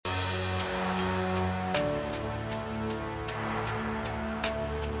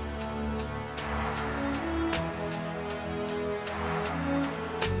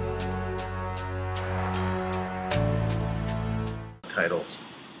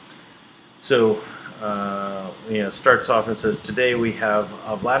So, it starts off and says, today we have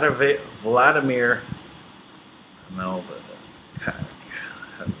Vladimir, no, but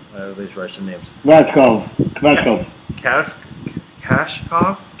these Russian names. Kashkov. Kashkov?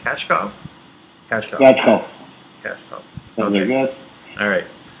 Kashkov? Kashkov. Kashkov. Kashkov. Sounds like that. All right.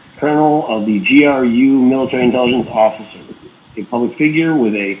 Colonel of the GRU Military Intelligence Officer, a public figure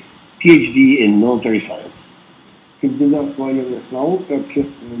with a PhD in military science. Кандидат военных наук,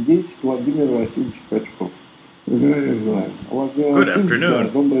 общественный деятель Владимир Васильевич Качков. Желаю. Good afternoon.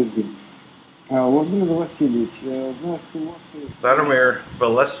 Добрый день. Владимир Васильевич, знаю, что у вас... Vladimir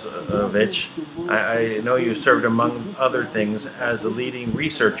Velesevich, I know you served among other things as the leading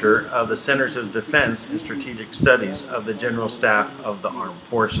researcher of the Centers of Defense and Strategic Studies of the General Staff of the Armed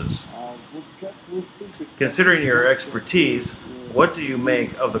Forces. Considering your expertise, what do you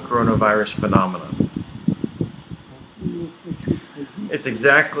make of the coronavirus phenomenon? It's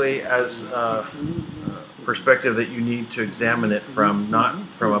exactly as a perspective that you need to examine it from, not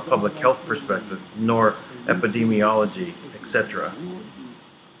from a public health perspective, nor epidemiology, etc.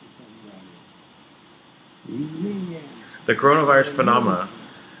 The coronavirus phenomena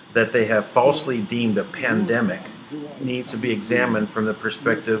that they have falsely deemed a pandemic needs to be examined from the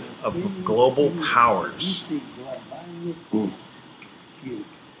perspective of global powers.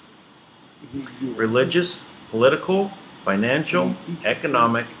 Religious, political, financial,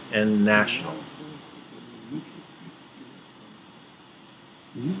 economic, and national.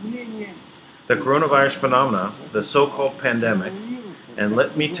 The coronavirus phenomena, the so-called pandemic, and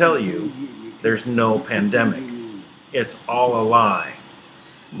let me tell you, there's no pandemic. It's all a lie.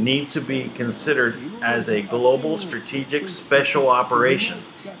 Needs to be considered as a global strategic special operation.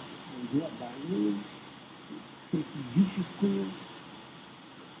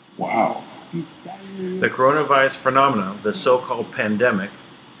 Wow. The coronavirus phenomena, the so-called pandemic,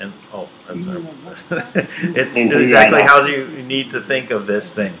 and I'm sorry. It's exactly how you need to think of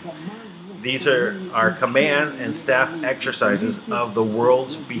this thing. These are our command and staff exercises of the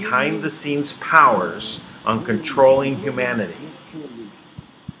world's behind-the-scenes powers on controlling humanity.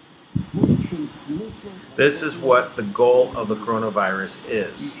 This is what the goal of the coronavirus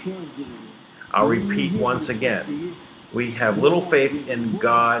is. I'll repeat once again. We have little faith in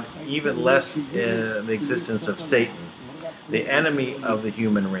God, even less in the existence of Satan, the enemy of the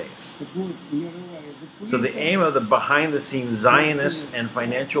human race. So the aim of the behind-the-scenes Zionist and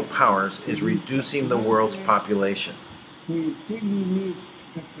financial powers is reducing the world's population.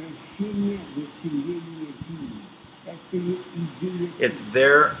 It's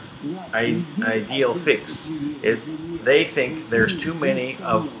their ideal fix. They think there's too many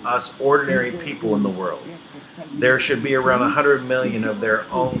of us ordinary people in the world. There should be around 100 million of their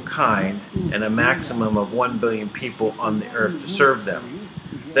own kind and a maximum of 1 billion people on the earth to serve them.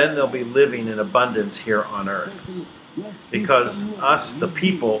 Then they'll be living in abundance here on earth. Because us, the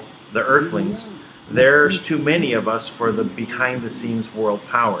people, the earthlings, there's too many of us for the behind-the-scenes world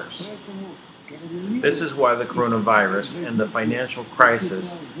powers. This is why the coronavirus and the financial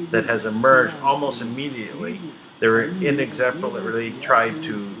crisis that has emerged almost immediately, they're inexorably tied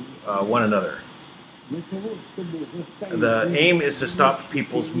to one another. The aim is to stop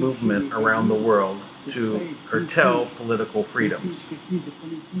people's movement around the world to curtail political freedoms.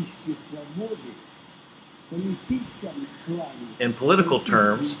 In political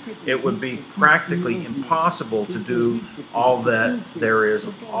terms, it would be practically impossible to do all that there is,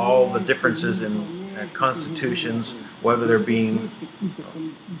 all the differences in constitutions, whether they're being... what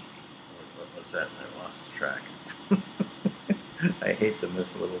was that? I lost the track. I hate to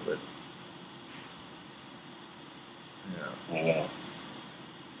miss a little bit. Yeah.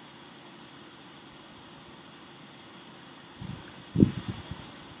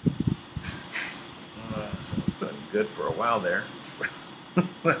 So it's been good for a while there.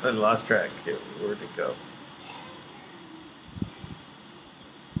 I lost track. Where'd it go?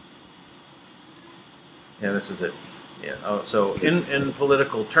 Yeah, this is it. Yeah. Oh, so in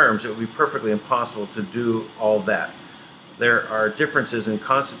political terms, it would be perfectly impossible to do all that. There are differences in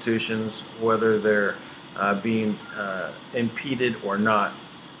constitutions, whether they're being impeded or not.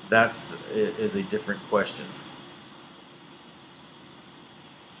 That is a different question.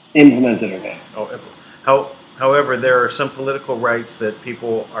 Implemented or not. However, there are some political rights that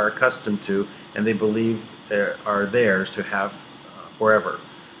people are accustomed to and they believe are theirs to have forever.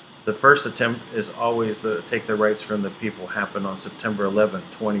 The first attempt is always to take the rights from the people happened on September 11,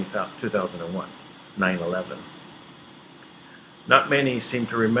 2001, 9/11. Not many seem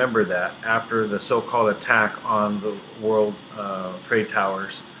to remember that after the so-called attack on the World Trade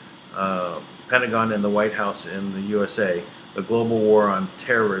Towers, Pentagon and the White House in the USA, the global war on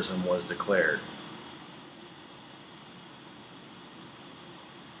terrorism was declared.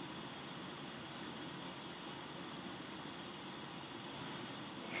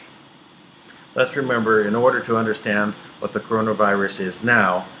 Let's remember, in order to understand what the coronavirus is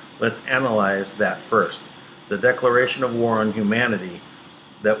now, let's analyze that first. The declaration of war on humanity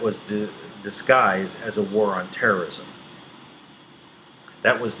that was disguised as a war on terrorism.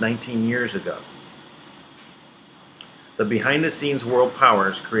 That was 19 years ago. The behind-the-scenes world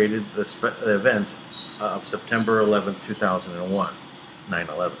powers created the events of September 11, 2001,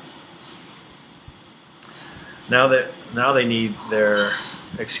 9/11. Now they need their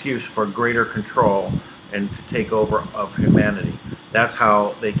excuse for greater control and to take over of humanity. That's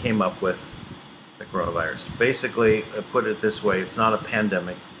how they came up with the coronavirus. Basically, put it this way, it's not a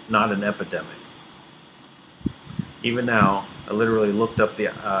pandemic, not an epidemic. Even now, I literally looked up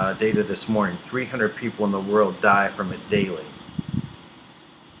the data this morning. 300 people in the world die from it daily.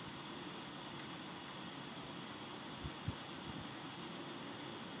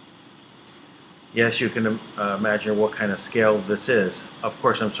 Yes, you can imagine what kind of scale this is. Of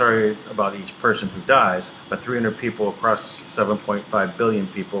course, I'm sorry about each person who dies, but 300 people across 7.5 billion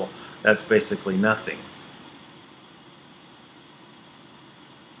people, that's basically nothing.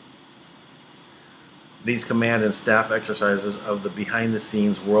 These command and staff exercises of the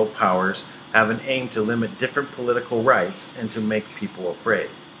behind-the-scenes world powers have an aim to limit different political rights and to make people afraid.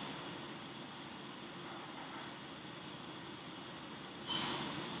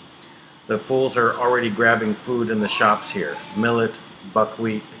 The fools are already grabbing food in the shops here. Millet,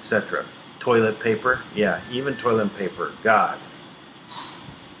 buckwheat, etc. Toilet paper? Yeah, even toilet paper. God.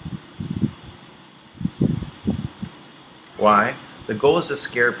 Why? The goal is to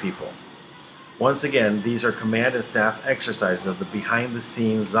scare people. Once again, these are command and staff exercises of the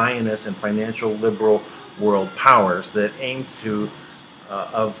behind-the-scenes Zionist and financial liberal world powers that aim to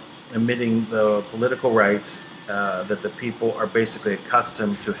of omitting the political rights that the people are basically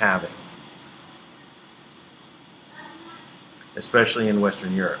accustomed to having, especially in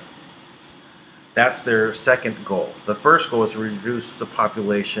Western Europe. That's their second goal. The first goal is to reduce the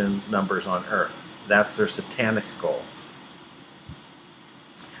population numbers on Earth. That's their satanic goal.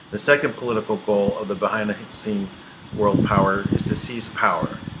 The second political goal of the behind-the-scenes world power is to seize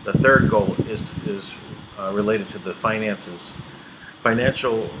power. The third goal is related to the finances.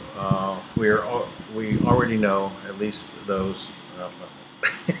 Financial, we already know, at least those,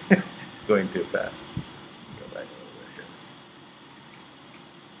 it's going too fast. Go back a little bit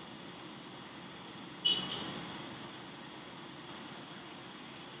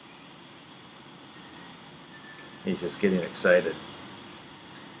here. He's just getting excited.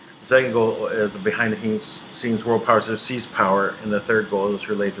 The second goal is the behind-the-scenes world powers to seize power, and the third goal is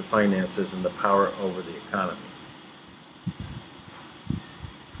related to finances and the power over the economy.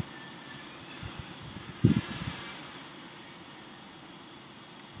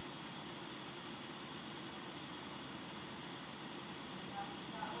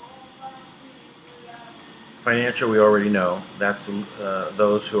 Financial, we already know. That's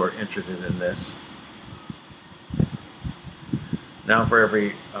those who are interested in this. Now for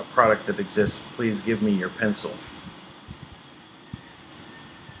every product that exists, please give me your pencil.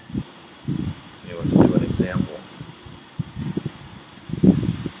 Let's do an example.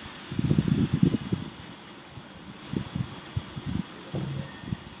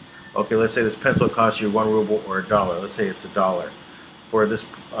 Okay, let's say this pencil costs you 1 ruble or $1. Let's say it's $1. For this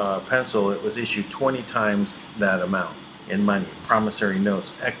pencil, it was issued 20 times that amount in money, promissory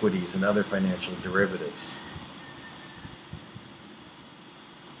notes, equities, and other financial derivatives.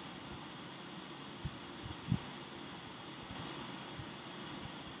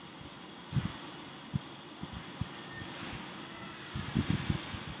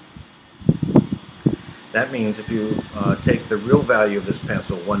 That means if you take the real value of this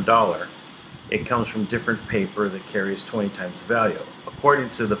pencil, $1, it comes from different paper that carries 20 times the value. According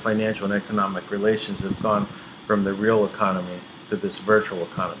to the financial and economic relations that have gone from the real economy to this virtual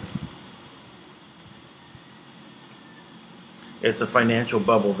economy. It's a financial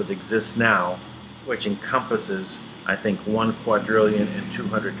bubble that exists now, which encompasses, I think, 1 quadrillion and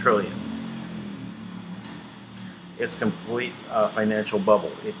 200 trillion. It's a complete financial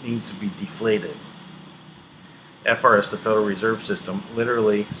bubble. It needs to be deflated. FRS, the Federal Reserve System,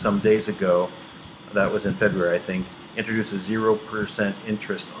 literally some days ago, that was in February I think, introduced a 0%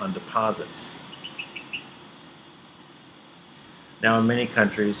 interest on deposits. Now in many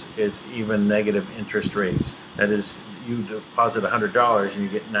countries it's even negative interest rates. That is, you deposit $100 and you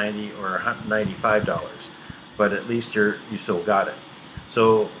get $90 or $95, but at least you still got it.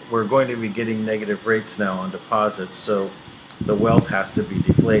 So we're going to be getting negative rates now on deposits. So the wealth has to be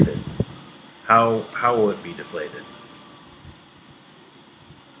deflated. How will it be deflated?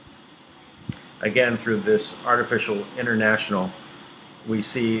 Again, through this artificial international, we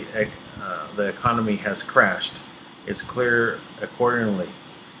see the economy has crashed. It's clear accordingly.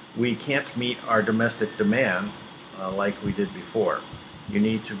 We can't meet our domestic demand like we did before. You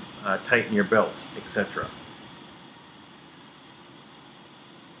need to tighten your belts, etc.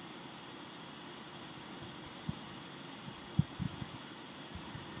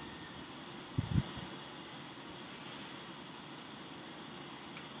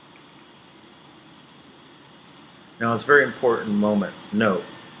 Now, it's a very important moment. Note,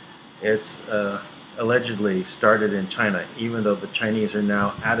 it's allegedly started in China, even though the Chinese are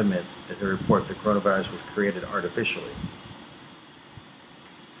now adamant that they report the coronavirus was created artificially.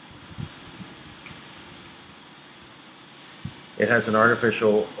 It has an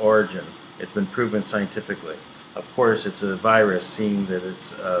artificial origin. It's been proven scientifically. Of course, it's a virus, seeing that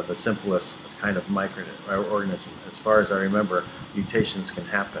it's the simplest kind of microorganism. As far as I remember, mutations can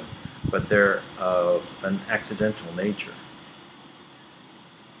happen, but they're of an accidental nature.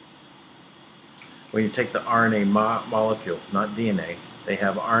 When you take the RNA molecule, not DNA, they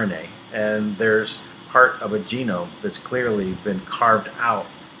have RNA, and there's part of a genome that's clearly been carved out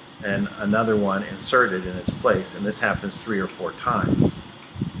and another one inserted in its place, and this happens 3 or 4 times.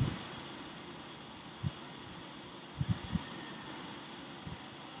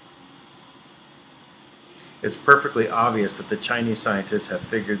 It's perfectly obvious that the Chinese scientists have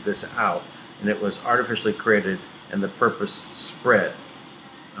figured this out, and it was artificially created and the purpose spread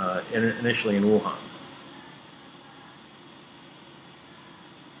initially in Wuhan.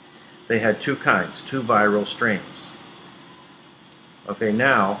 They had 2 kinds, 2 viral strains. Okay,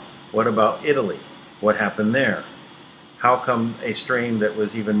 now, what about Italy? What happened there? How come a strain that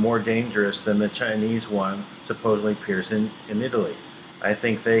was even more dangerous than the Chinese one supposedly appears in Italy? I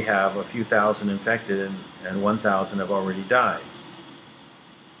think they have a few thousand infected and 1,000 have already died.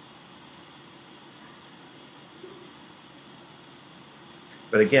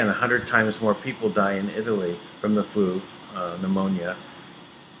 But again, 100 times more people die in Italy from the flu, pneumonia,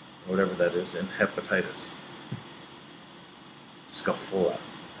 whatever that is, and hepatitis. Scaphola.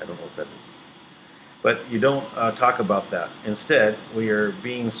 I don't know what that is. But you don't talk about that. Instead, we are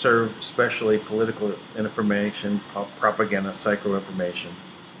being served specially political information, propaganda, psychoinformation.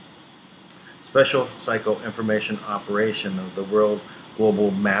 Special psychoinformation operation of the world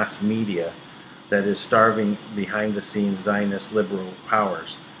global mass media that is starving behind the scenes Zionist liberal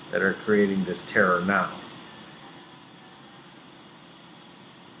powers that are creating this terror now.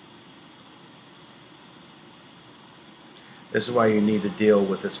 This is why you need to deal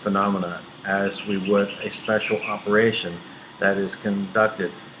with this phenomena as we would a special operation that is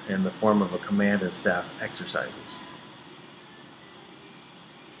conducted in the form of a command and staff exercises.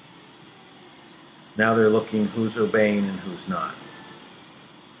 Now they're looking who's obeying and who's not.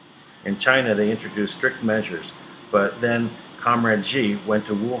 In China, they introduced strict measures, but then Comrade Xi went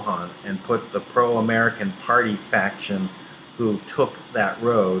to Wuhan and put the pro-American party faction who took that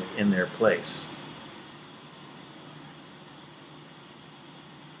road in their place.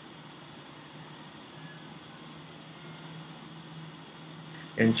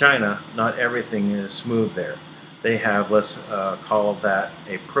 In China, not everything is smooth there. They have, let's call that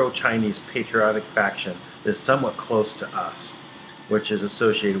a pro-Chinese patriotic faction that is somewhat close to us, which is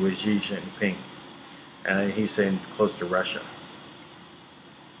associated with Xi Jinping. And he's saying close to Russia.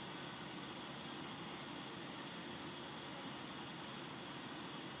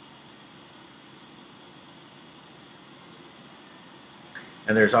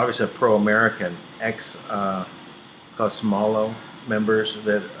 And there's obviously a pro-American ex-Cosmolo members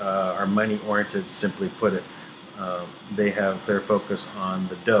that are money-oriented, simply put it. They have their focus on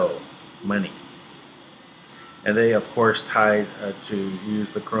the dough, money. And they, of course, tied to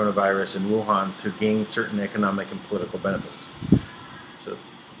use the coronavirus in Wuhan to gain certain economic and political benefits.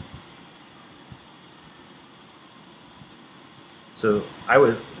 So I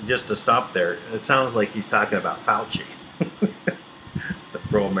would, just to stop there, it sounds like he's talking about Fauci. The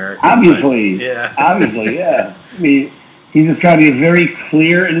pro-American Obviously, side. Yeah. obviously, yeah. I mean, he's describing a very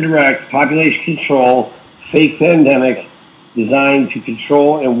clear and direct population control, fake pandemic designed to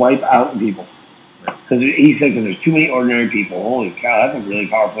control and wipe out people. Because he said that there's too many ordinary people. Holy cow, that's a really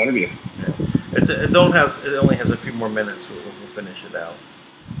powerful interview. Yeah. It only has a few more minutes. We'll finish it out.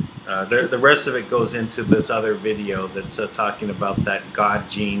 The rest of it goes into this other video that's talking about that God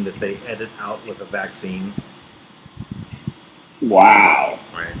gene that they edit out with a vaccine. Wow.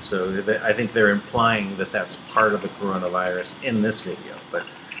 Right. So I think they're implying that that's part of the coronavirus in this video, but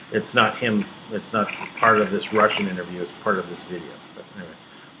it's not him it's not part of this Russian interview. It's part of this video. But anyway,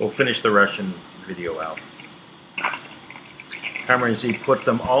 we'll finish the Russian video out. Cameron-Z put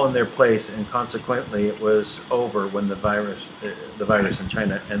them all in their place, and consequently, it was over when the virus in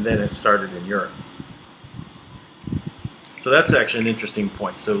China, and then it started in Europe. So that's actually an interesting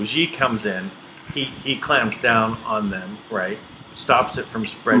point. So Xi comes in, he clamps down on them, right? Stops it from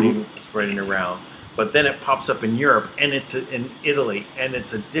spreading around, but then it pops up in Europe, and it's in Italy, and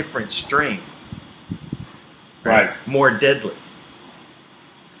it's a different strain, right? More deadly.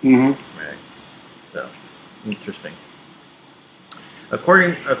 Right. So interesting.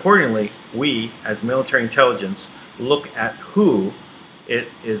 Accordingly, we, as military intelligence, look at who it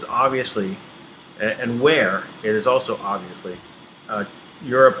is obviously, and where it is also obviously,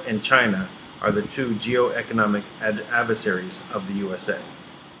 Europe and China are the two geo-economic adversaries of the USA.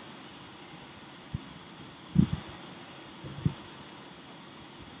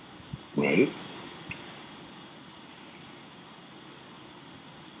 Right.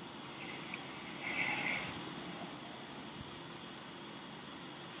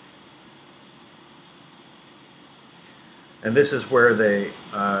 And this is where they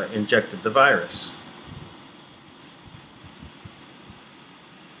injected the virus.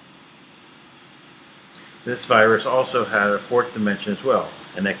 This virus also had a fourth dimension as well,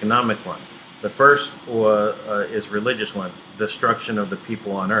 an economic one. The first is religious one, destruction of the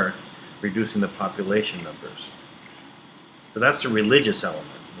people on earth, reducing the population numbers. So that's the religious element,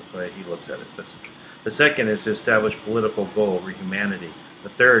 that's the way he looks at it. The second is to establish political goal over humanity. The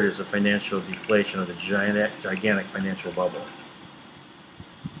third is a financial deflation of the gigantic financial bubble.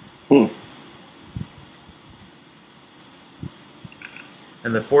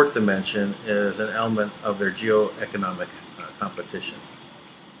 And the fourth dimension is an element of their geo-economic competition.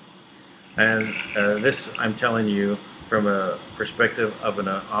 And this, I'm telling you, from a perspective of an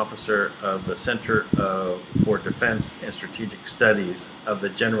officer of the Center for Defense and Strategic Studies of the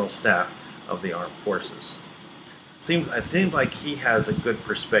General Staff of the Armed Forces. It seems like he has a good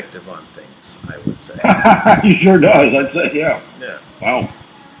perspective on things, I would say. He sure does, I'd say, yeah. Yeah. Wow.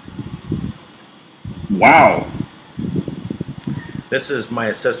 Wow. This is my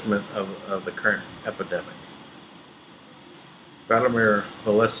assessment of the current epidemic. Vladimir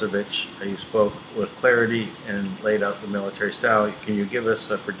Velesevich, you spoke with clarity and laid out the military style. Can you give us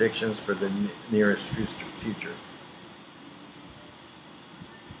predictions for the nearest future?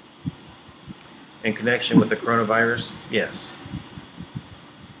 In connection with the coronavirus? Yes.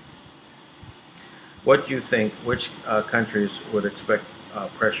 What do you think, which countries would expect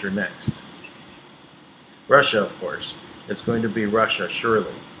pressure next? Russia, of course. It's going to be Russia,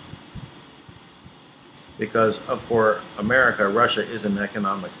 surely. Because for America, Russia is an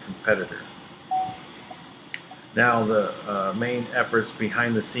economic competitor. Now the main efforts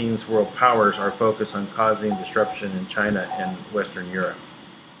behind the scenes world powers are focused on causing disruption in China and Western Europe.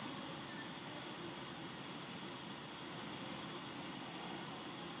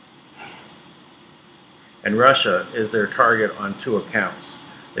 And Russia is their target on two accounts.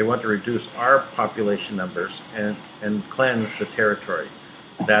 They want to reduce our population numbers and cleanse the territory.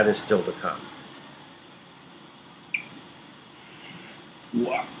 That is still to come.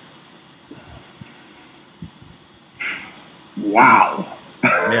 Wow. Wow.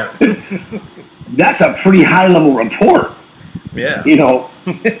 Yeah. That's a pretty high-level report. Yeah. You know,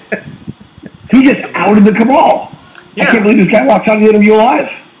 he just outed the cabal. Yeah. I can't believe this guy walked out of the interview alive.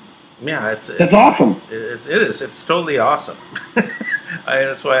 Yeah, that's awesome. It is. It's totally awesome.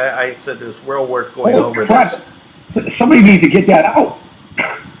 That's why I said it's well worth going over crap. this. Somebody needs to get that out.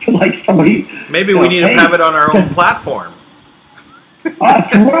 Like somebody. Maybe we need to have it on our own platform.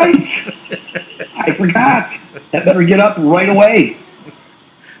 That's right. I forgot. That better get up right away.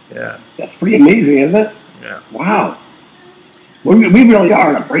 Yeah. That's pretty amazing, isn't it? Yeah. Wow. We really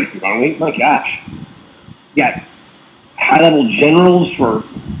are on a breakthrough, aren't we? My gosh. Yeah. High-level generals for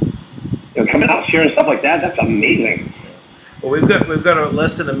coming out sharing stuff like that. That's amazing. Well, we've got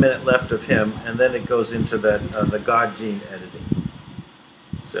less than a minute left of him, and then it goes into that the God gene editing.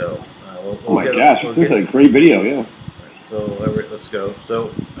 So we'll this is a great video, yeah. So let's go.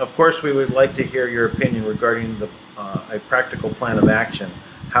 So of course we would like to hear your opinion regarding a practical plan of action,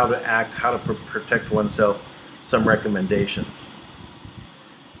 how to act, how to protect oneself. Some recommendations.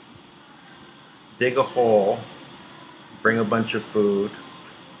 Dig a hole. Bring a bunch of food.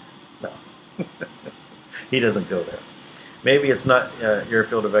 No, he doesn't go there. Maybe it's not your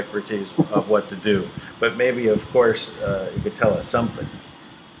field of expertise of what to do, but maybe, of course, you could tell us something.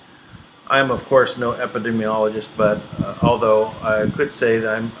 I'm, of course, no epidemiologist, but although I could say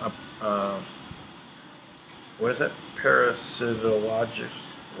that I'm what is that?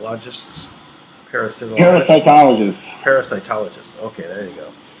 Parasitologist? Parasitologist. Parasitologist. Parasitologist. Okay, there you go.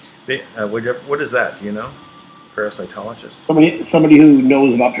 What is that? Do you know? Parasitologist. Somebody who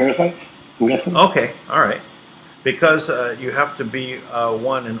knows about parasites. I'm guessing. Okay, all right. Because you have to be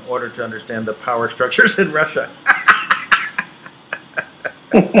one in order to understand the power structures in Russia.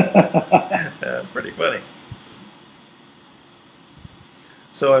 Pretty funny.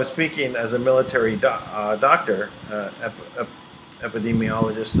 So I'm speaking as a military doctor,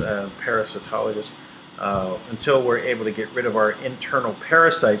 epidemiologist, parasitologist. Until we're able to get rid of our internal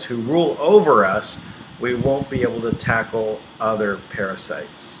parasites who rule over us, we won't be able to tackle other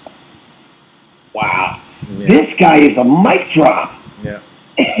parasites. Wow. Yeah. This guy is a mic drop. Yeah.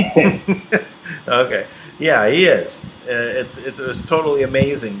 Okay. Yeah, he is. It was totally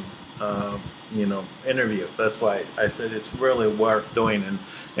amazing, interview. That's why I said it's really worth doing, and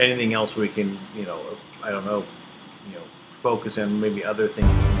anything else we can, I don't know, focus on maybe other things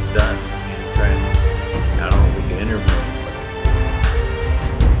that he's done and try and, I don't know, we can interview him.